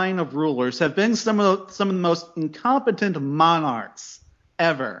Acorn line of rulers have been some of the most incompetent monarchs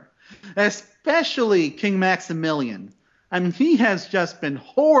ever, especially King Maximilian. I mean, he has just been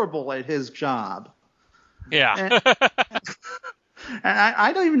horrible at his job. Yeah. And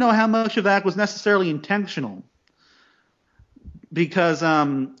I don't even know how much of that was necessarily intentional. Because,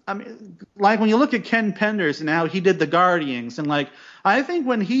 like when you look at Ken Penders and how he did the Guardians, and I think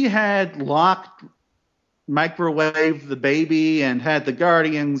when he had locked microwave the baby and had the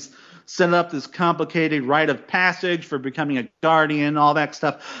Guardians set up this complicated rite of passage for becoming a Guardian, all that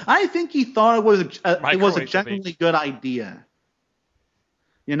stuff, I think he thought it was a genuinely good idea.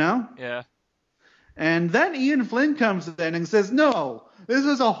 You know? Yeah. And then Ian Flynn comes in and says, no, this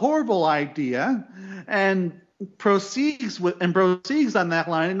is a horrible idea, and proceeds on that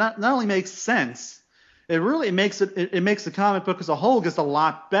line. It not only makes sense, it makes the comic book as a whole just a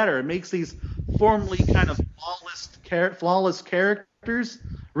lot better. It makes these formerly kind of flawless characters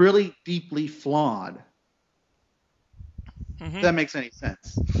really deeply flawed. Mm-hmm. If that makes any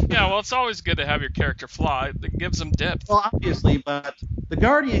sense. Yeah, well, it's always good to have your character flawed. It gives them depth. Well, obviously, but the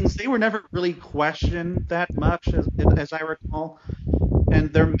Guardians, they were never really questioned that much, as I recall.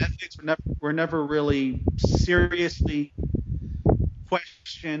 And their methods were never really seriously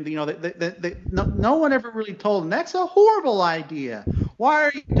questioned. No one ever really told them, that's a horrible idea. Why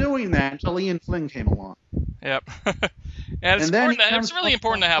are you doing that? Until Ian Flynn came along. Yep. And it's really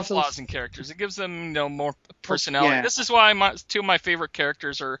important to have flaws in characters. It gives them, more personality. Yeah. This is why two of my favorite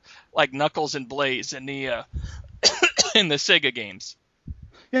characters are like Knuckles and Blaze in the in the Sega games.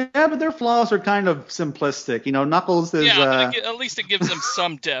 Yeah, but their flaws are kind of simplistic. Knuckles is... Yeah, but at least it gives them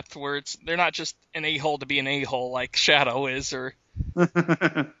some depth where they're not just an a-hole to be an a-hole like Shadow is, or...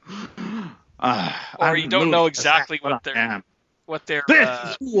 or you don't know exactly what they're... This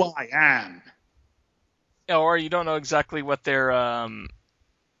is who I am! Or you don't know exactly what their...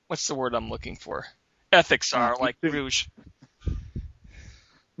 what's the word I'm looking for? Ethics are, like Rouge.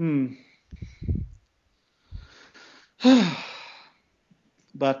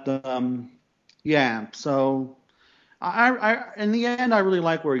 But yeah. So I in the end, I really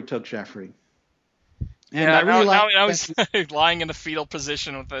like where he took Jeffrey. And yeah, I really like. Now he's lying in a fetal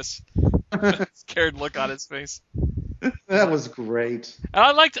position with this scared look on his face. That was great. And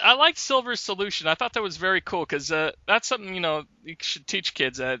I liked Silver's solution. I thought that was very cool because that's something you should teach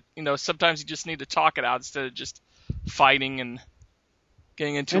kids that sometimes you just need to talk it out instead of just fighting and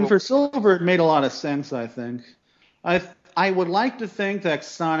getting into. And for Silver, it made a lot of sense. I think. I would like to think that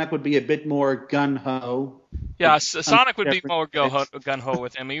Sonic would be a bit more gun-ho. Yeah, Sonic would be more gun-ho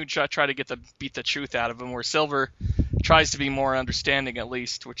with him. He would try to beat the truth out of him, where Silver tries to be more understanding at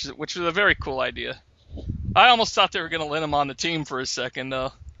least, which is a very cool idea. I almost thought they were going to let him on the team for a second,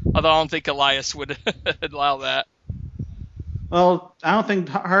 though. Although I don't think Elias would allow that. Well, I don't think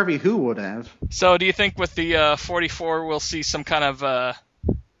Harvey Who would have. So do you think with the 44 we'll see some kind of...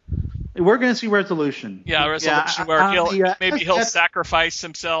 We're going to see resolution. Yeah, resolution where he'll sacrifice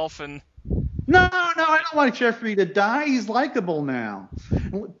himself and. No, I don't want Jeffrey to die. He's likable now.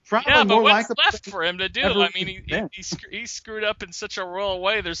 Probably yeah, but what's left for him to do? I mean, he screwed up in such a royal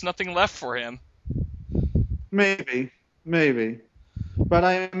way. There's nothing left for him. Maybe, but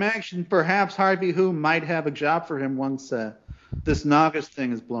I imagine perhaps Harvey Who might have a job for him once this Nagas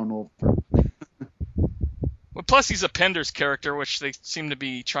thing is blown over. Well, plus he's a Penders character, which they seem to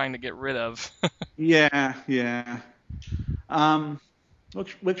be trying to get rid of. Yeah.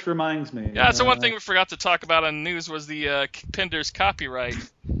 Which reminds me. Yeah, so one thing we forgot to talk about on the news was the Penders copyright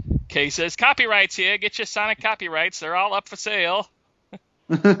case. There's copyrights here. Get your Sonic copyrights. They're all up for sale.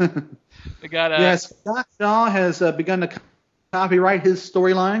 They got yes, Scott Shaw has begun to copyright his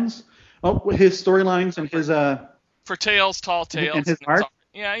storylines. His storylines and his for Tales, Tall Tales, and his art.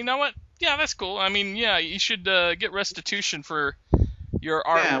 Yeah, you know what? Yeah, that's cool. I mean, yeah, you should get restitution for your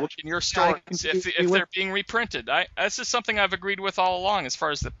artwork and your stories if they're being reprinted. This is something I've agreed with all along as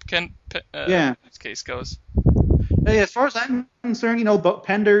far as the case goes. Hey, as far as I'm concerned,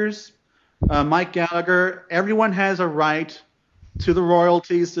 Penders, Mike Gallagher, everyone has a right to the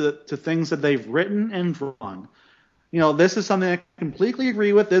royalties to things that they've written and drawn. This is something I completely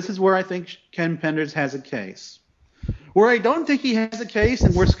agree with. This is where I think Ken Penders has a case. Where I don't think he has a case,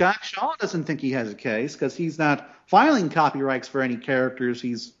 and where Scott Shaw doesn't think he has a case, because he's not filing copyrights for any characters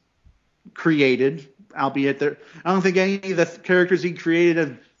he's created, albeit I don't think any of the characters he created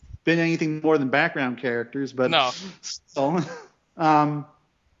have been anything more than background characters, but No. still.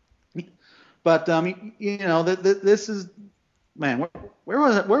 This is, man,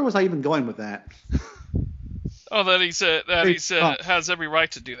 where was I even going with that? Oh, that he has every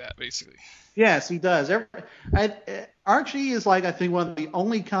right to do that, basically. Yes, he does. Archie is I think one of the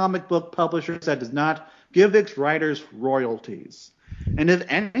only comic book publishers that does not give its writers royalties. And if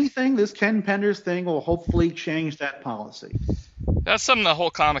anything, this Ken Penders thing will hopefully change that policy. That's something the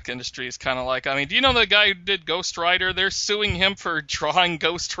whole comic industry is kind of like. I mean, do you know the guy who did Ghost Rider? They're suing him for drawing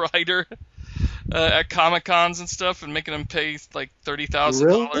Ghost Rider at Comic Cons and stuff, and making him pay like $30,000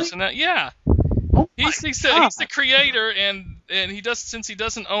 Really? and that. Yeah. Oh He's the creator, and since he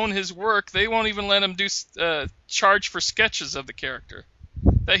doesn't own his work, they won't even let him do charge for sketches of the character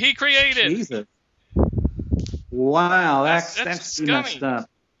that he created. Jesus. Wow, that's scummy. messed up.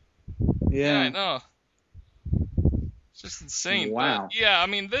 Yeah, I Yeah. know. It's just insane. Wow. But yeah, I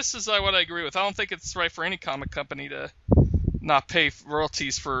mean, this is what I agree with. I don't think it's right for any comic company to not pay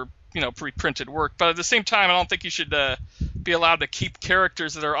royalties for pre-printed work. But at the same time, I don't think you should be allowed to keep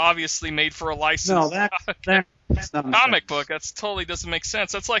characters that are obviously made for a licensed That's not comic book. That totally doesn't make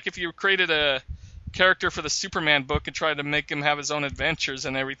sense. That's like if you created a character for the Superman book and tried to make him have his own adventures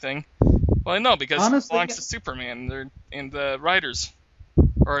and everything. Well, no, because Honestly, it belongs to Superman and the writers.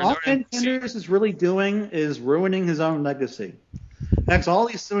 All Ken Penders is really doing is ruining his own legacy. That's all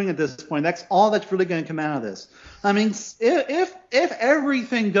he's doing at this point. That's all that's really going to come out of this. I mean, if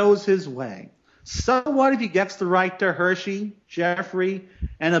everything goes his way, so what if he gets the right to Hershey, Jeffrey,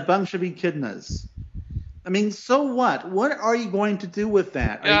 and a bunch of echidnas? I mean, so what? What are you going to do with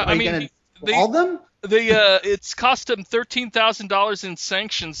that? Are you going to call them? It's cost him $13,000 in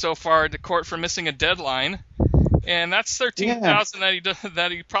sanctions so far to court for missing a deadline, and that's $13,000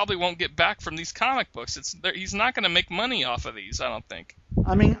 that he probably won't get back from these comic books. He's not going to make money off of these, I don't think.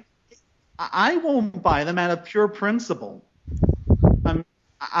 I mean, I won't buy them out of pure principle.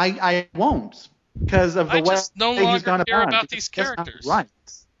 I won't, because of the way just no he's gone longer care about about it. these It's just not characters. right.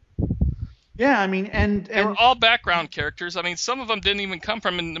 Yeah, I mean, and They're all background characters. I mean, some of them didn't even come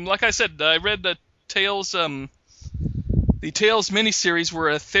from. And like I said, I read the Tales miniseries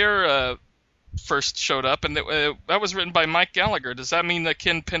where Thayer first showed up, and that was written by Mike Gallagher. Does that mean that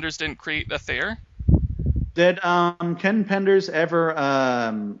Ken Penders didn't create a Thayer? did Ken Penders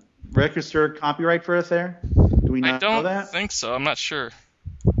ever register copyright for a Thayer? Do we not know that? I don't think so. I'm not sure.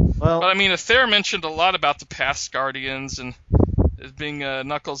 Well, But I mean, Thayer mentioned a lot about the past Guardians and it being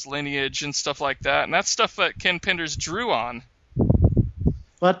Knuckles' lineage and stuff like that, and that's stuff that Ken Penders drew on.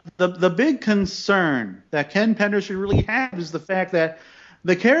 but the big concern that Ken Penders should really have is the fact that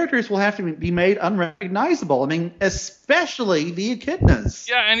the characters will have to be made unrecognizable. I mean, especially the echidnas.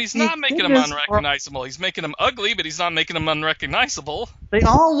 Yeah, and he's not making them unrecognizable. He's making them ugly, but he's not making them unrecognizable. They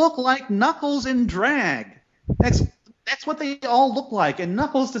all look like Knuckles in drag. That's what they all look like, and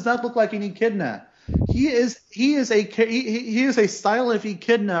Knuckles does not look like an echidna. He is a style of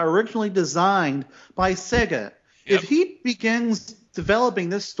echidna originally designed by Sega. Yep. If he begins developing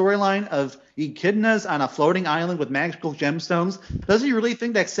this storyline of echidnas on a floating island with magical gemstones, does he really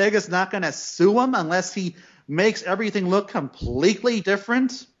think that Sega's not going to sue him unless he makes everything look completely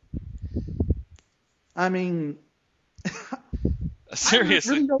different? I mean,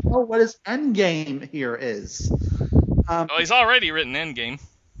 Seriously. I really don't know what his end game here is. Well, he's already written Endgame.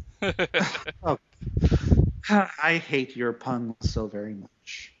 I hate your puns so very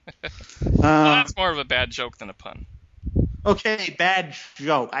much. Well, that's more of a bad joke than a pun. Okay, bad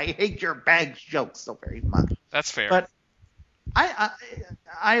joke. I hate your bad jokes so very much. That's fair. But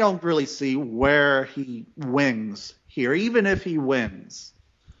I don't really see where he wins here, even if he wins.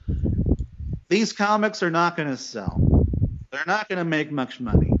 These comics are not going to sell. They're not going to make much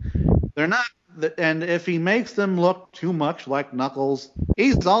money. They're not, and if he makes them look too much like Knuckles,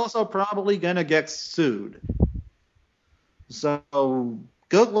 he's also probably going to get sued. So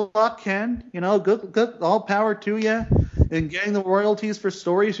good luck, Ken. You know, good all power to you in getting the royalties for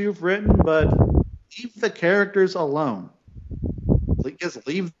stories you've written, but leave the characters alone. Just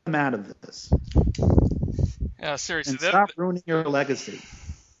leave them out of this. Yeah, seriously. And stop ruining your legacy.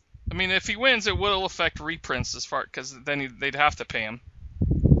 I mean, if he wins, it will affect reprints as far, because then they'd have to pay him.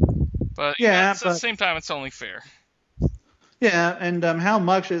 But yeah, at the same time, it's only fair. Yeah, and how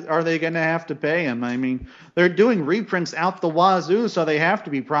much are they going to have to pay him? I mean, they're doing reprints out the wazoo, so they have to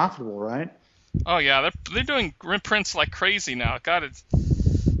be profitable, right? Oh yeah, they're doing reprints like crazy now. God,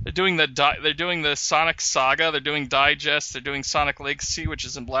 they're doing the Sonic Saga, they're doing Digest, they're doing Sonic Legacy, which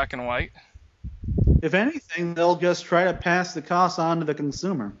is in black and white. If anything, they'll just try to pass the cost on to the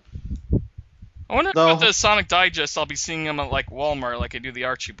consumer. I wonder about the Sonic Digest. I'll be seeing them at like Walmart, like I do the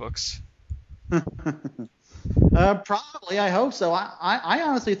Archie books. Probably, I hope so. I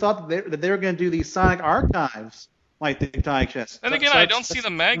honestly thought that they were going to do these Sonic Archives, like the Digest. And again, I don't see the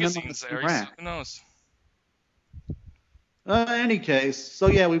magazines there. So who knows? In any case, so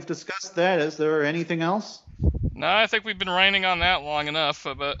yeah, we've discussed that. Is there anything else? No, I think we've been ranting on that long enough,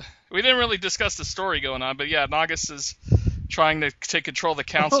 but we didn't really discuss the story going on. But yeah, Nagus is trying to take control of the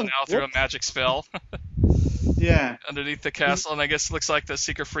council now through a magic spell. Yeah. Underneath the castle, and I guess it looks like the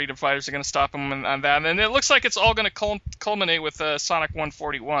Secret Freedom Fighters are going to stop him on that. And it looks like it's all going to culminate with Sonic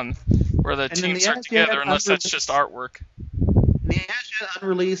 141, where the teams are together, unless that's just artwork. In the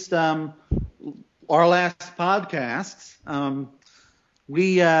unreleased our last podcast,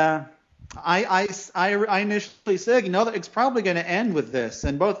 I initially said, that it's probably going to end with this,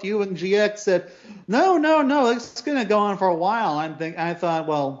 and both you and GX said, no, it's going to go on for a while. I thought,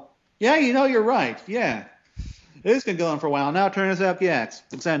 well, yeah, you're right, yeah. It is going to go on for a while. Now it turns out, yeah,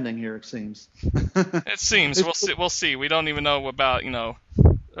 it's ending here, it seems. It seems. We'll see. We don't even know about, Mecha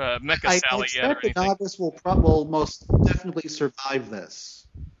Sally yet or anything. I expect that will most definitely survive this.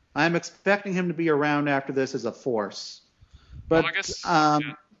 I'm expecting him to be around after this as a force. But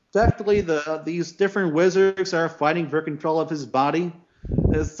definitely these different wizards are fighting for control of his body.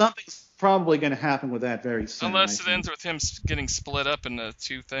 Something's probably going to happen with that very soon. Unless it ends with him getting split up into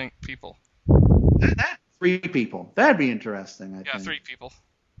two people. Three people. That'd be interesting, I think. 3 people.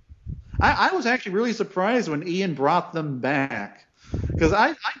 I was actually really surprised when Ian brought them back, because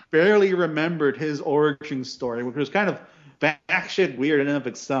I barely remembered his origin story, which was kind of batshit weird in and of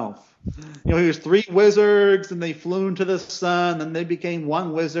itself. He was 3 wizards, and they flew into the sun, and they became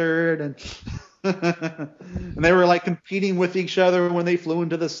one wizard, and and they were like competing with each other when they flew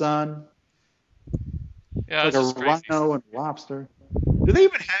into the sun. Yeah, like a rhino and a lobster. Do they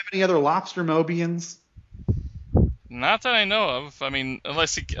even have any other lobster Mobians? Not that I know of. I mean,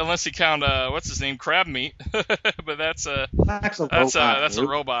 unless you count what's his name, Crab Meat, but that's a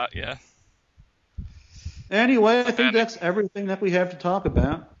robot, yeah. Anyway, I think that's everything that we have to talk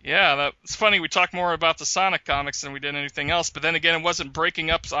about. Yeah, it's funny. We talked more about the Sonic comics than we did anything else. But then again, it wasn't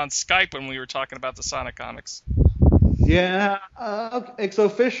breaking up on Skype when we were talking about the Sonic comics. Yeah, it's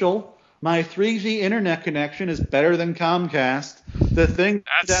official. My 3G internet connection is better than Comcast. The thing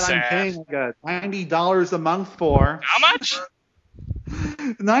I'm paying like $90 a month for. How much?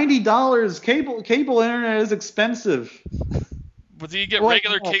 $90. Cable internet is expensive. But do you get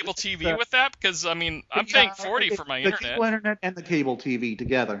regular cable TV with that? Because, I mean, I'm paying $40 for my internet. The cable internet and the cable TV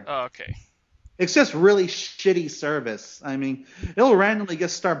together. Oh, okay. It's just really shitty service. I mean, it'll randomly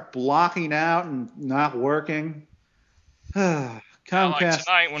just start blocking out and not working. Comcast. Like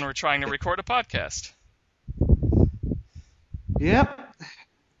tonight when we're trying to record a podcast. Yep.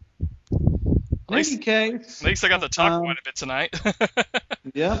 At least I got to talk quite a bit tonight.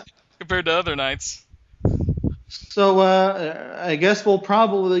 Yep. Compared to other nights. So I guess we'll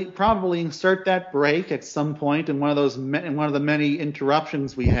probably insert that break at some point in one of the many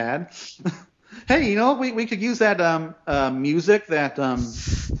interruptions we had. Hey, we could use that music that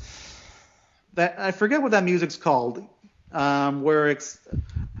I forget what that music's called. Where it's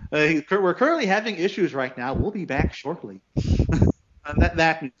we're currently having issues right now. We'll be back shortly.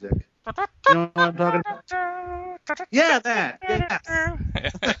 That music. You know what I'm talking about? Yeah, that. Yeah.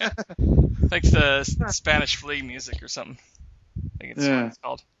 Thanks to Spanish Flea music or something. I think it's what it's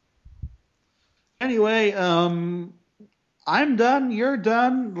called. Anyway, I'm done. You're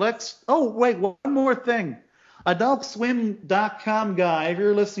done. Oh, wait, one more thing. AdultSwim.com guy, if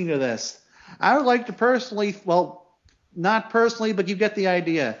you're listening to this, I would like to personally, not personally, but you get the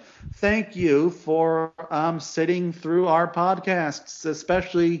idea. Thank you for sitting through our podcasts,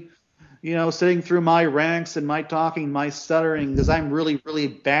 especially, sitting through my ranks and my talking, my stuttering, because I'm really, really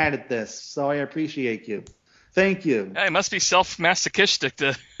bad at this. So I appreciate you. Thank you. Yeah, it must be self-masochistic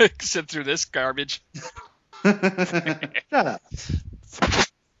to sit through this garbage. Shut up.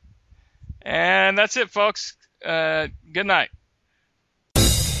 And that's it, folks. Good night.